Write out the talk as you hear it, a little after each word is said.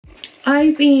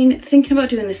I've been thinking about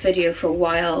doing this video for a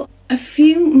while. A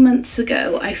few months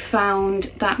ago I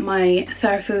found that my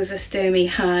Tarantula Sturmy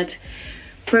had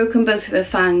broken both of her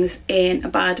fangs in a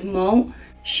bad molt.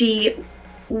 She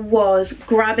was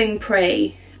grabbing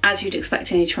prey as you'd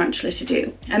expect any tarantula to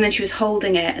do, and then she was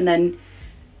holding it and then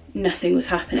nothing was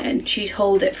happening. She'd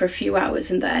hold it for a few hours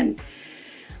and then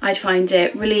I'd find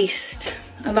it released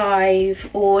alive,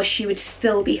 or she would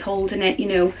still be holding it, you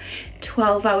know,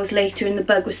 12 hours later and the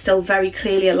bug was still very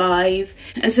clearly alive.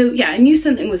 And so yeah, I knew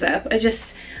something was up, I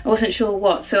wasn't sure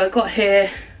what. So I got her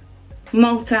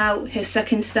molt out, her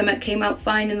sucking stomach came out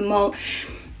fine in the molt,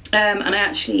 and I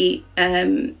actually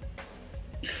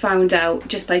found out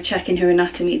just by checking her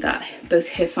anatomy that both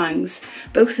her fangs,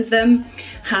 both of them,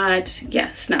 had,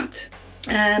 yeah, snapped.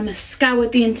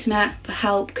 Scoured the internet for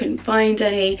help, couldn't find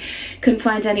any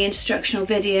instructional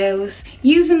videos.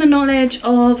 Using the knowledge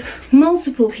of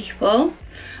multiple people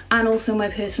and also my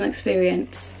personal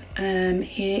experience,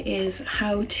 here is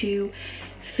how to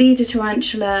feed a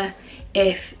tarantula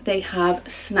if they have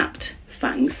snapped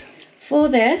fangs. For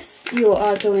this you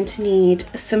are going to need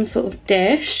some sort of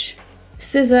dish,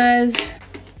 scissors,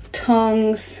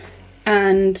 tongs,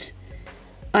 and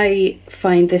I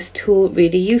find this tool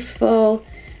really useful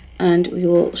and we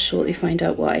will shortly find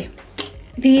out why.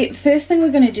 The first thing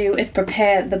we're going to do is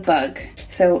prepare the bug.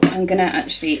 So I'm going to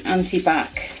actually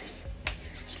anti-back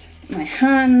my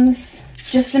hands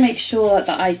just to make sure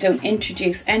that I don't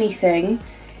introduce anything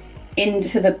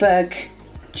into the bug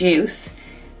juice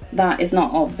that is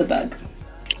not of the bug.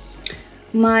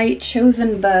 My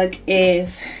chosen bug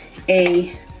is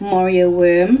a Morio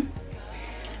worm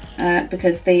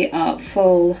because they are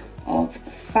full of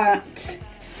fat.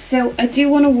 So I do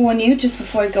want to warn you just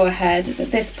before I go ahead that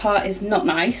this part is not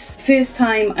nice. First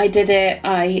time I did it,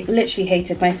 I literally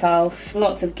hated myself.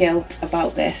 Lots of guilt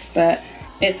about this, but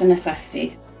it's a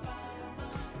necessity.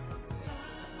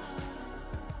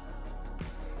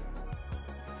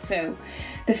 So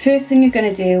the first thing you're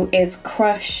going to do is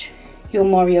crush your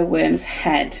Morio worm's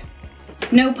head.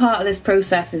 No part of this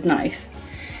process is nice.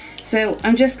 So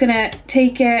I'm just going to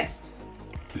take it,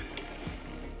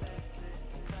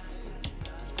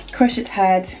 crush its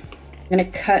head. I'm going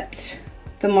to cut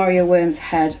the Morio worm's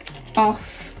head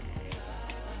off.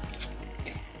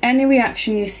 Any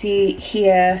reaction you see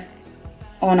here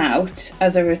on out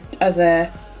as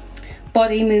a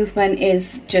body movement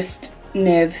is just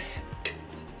nerves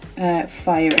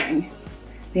firing.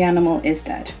 The animal is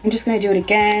dead. I'm just going to do it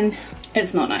again.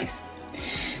 It's not nice.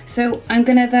 So I'm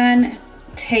going to then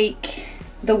take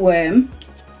the worm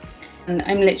and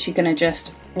I'm literally going to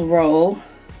just roll.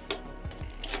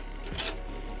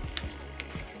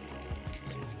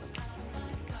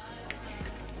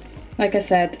 Like I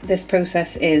said, this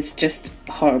process is just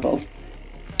horrible.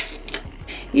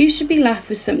 You should be left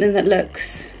with something that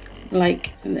looks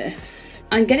like this.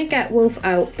 I'm gonna get Wolf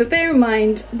out, but bear in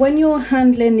mind when you're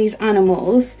handling these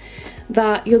animals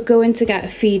that you're going to get a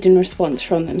feeding response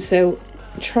from them, so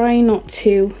try not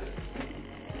to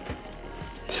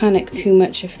panic too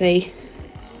much if they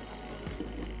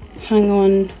hang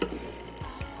on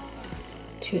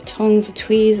to your tongs or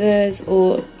tweezers,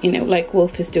 or, you know, like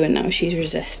Wolf is doing now, she's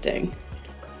resisting.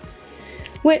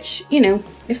 Which, you know,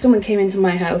 if someone came into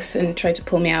my house and tried to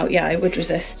pull me out, yeah, I would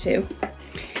resist too.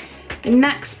 The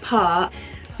next part,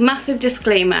 massive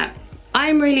disclaimer,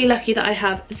 I'm really lucky that I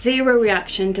have zero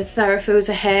reaction to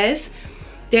Tarantula hairs.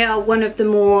 They are one of the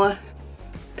more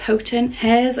potent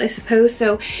hairs, I suppose,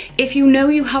 so if you know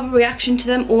you have a reaction to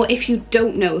them, or if you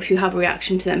don't know if you have a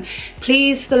reaction to them,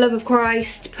 please, for the love of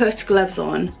Christ, put gloves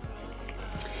on.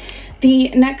 The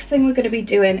next thing we're going to be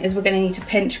doing is we're going to need to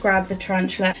pinch grab the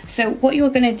tarantula. So what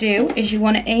you're going to do is you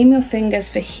want to aim your fingers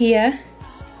for here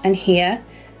and here,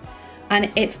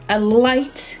 and it's a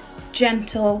light,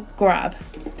 gentle grab,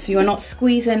 so you're not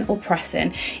squeezing or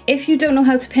pressing. If you don't know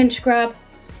how to pinch grab,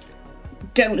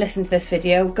 don't listen to this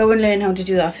video, go and learn how to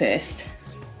do that first.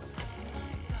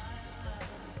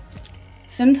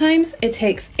 Sometimes it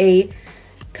takes a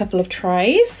couple of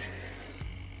tries.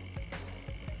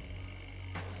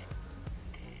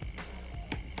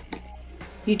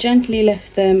 You gently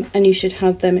lift them and you should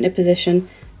have them in a position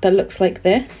that looks like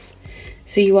this,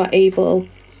 so you are able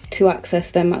to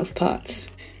access their mouth parts.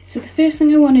 So the first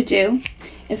thing I want to do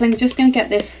is I'm just going to get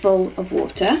this full of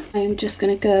water. I'm just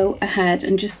going to go ahead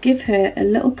and just give her a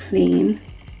little clean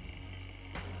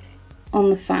on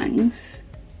the fangs,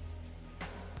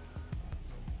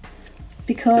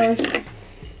 because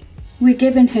we're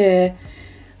giving her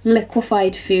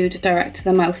liquefied food direct to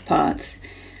the mouth parts.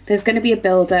 There's going to be a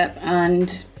build-up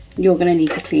and you're going to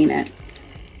need to clean it.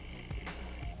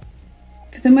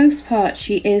 For the most part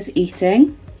she is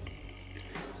eating,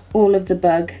 all of the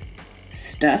bug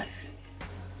stuff,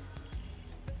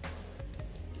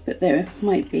 but there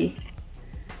might be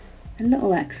a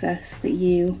little excess that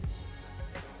you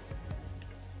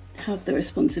have the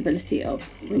responsibility of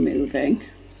removing.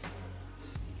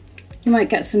 You might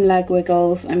get some leg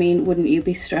wiggles. I mean, wouldn't you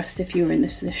be stressed if you were in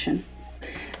this position?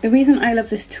 The reason I love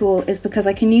this tool is because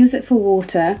I can use it for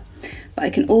water, but I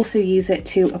can also use it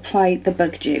to apply the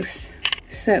bug juice.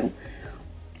 So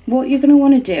what you're going to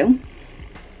want to do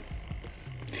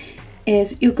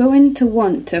is you're going to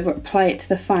want to apply it to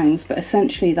the fangs, but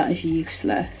essentially that is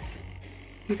useless.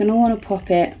 You're going to want to pop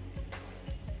it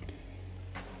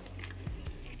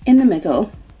in the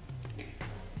middle,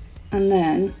 and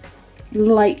then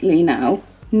lightly, now,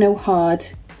 no hard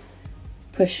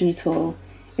pushing at all,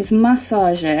 is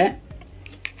massage it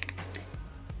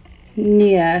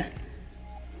near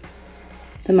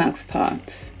the mouth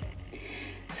parts.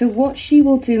 So what she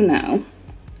will do now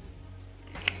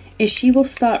is she will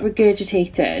start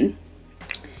regurgitating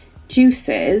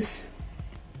juices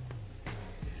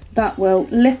that will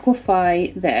liquefy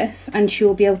this, and she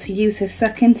will be able to use her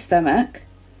sucking stomach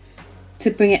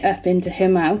to bring it up into her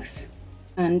mouth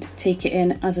and take it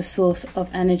in as a source of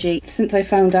energy. Since I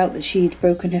found out that she'd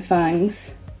broken her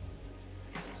fangs,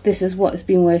 this is what has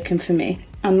been working for me.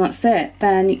 And that's it.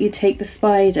 Then you take the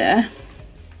spider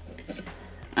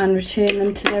and return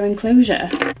them to their enclosure.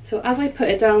 So as I put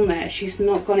her down there, she's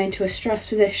not gone into a stress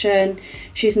position,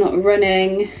 she's not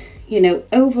running, you know,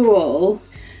 overall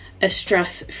a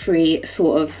stress-free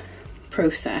sort of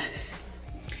process.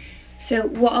 So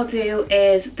what I'll do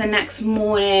is the next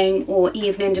morning or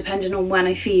evening, depending on when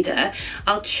I feed her,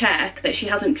 I'll check that she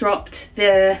hasn't dropped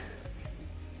the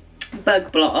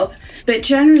bug blob. But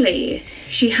generally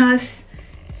she has,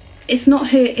 it's not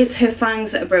her, it's her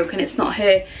fangs that are broken, it's not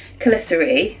her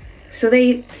chelicerae. So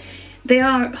they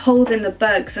are holding the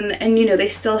bugs, and you know, they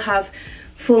still have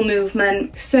full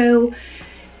movement. So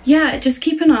yeah, just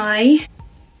keep an eye.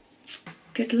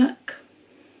 Good luck.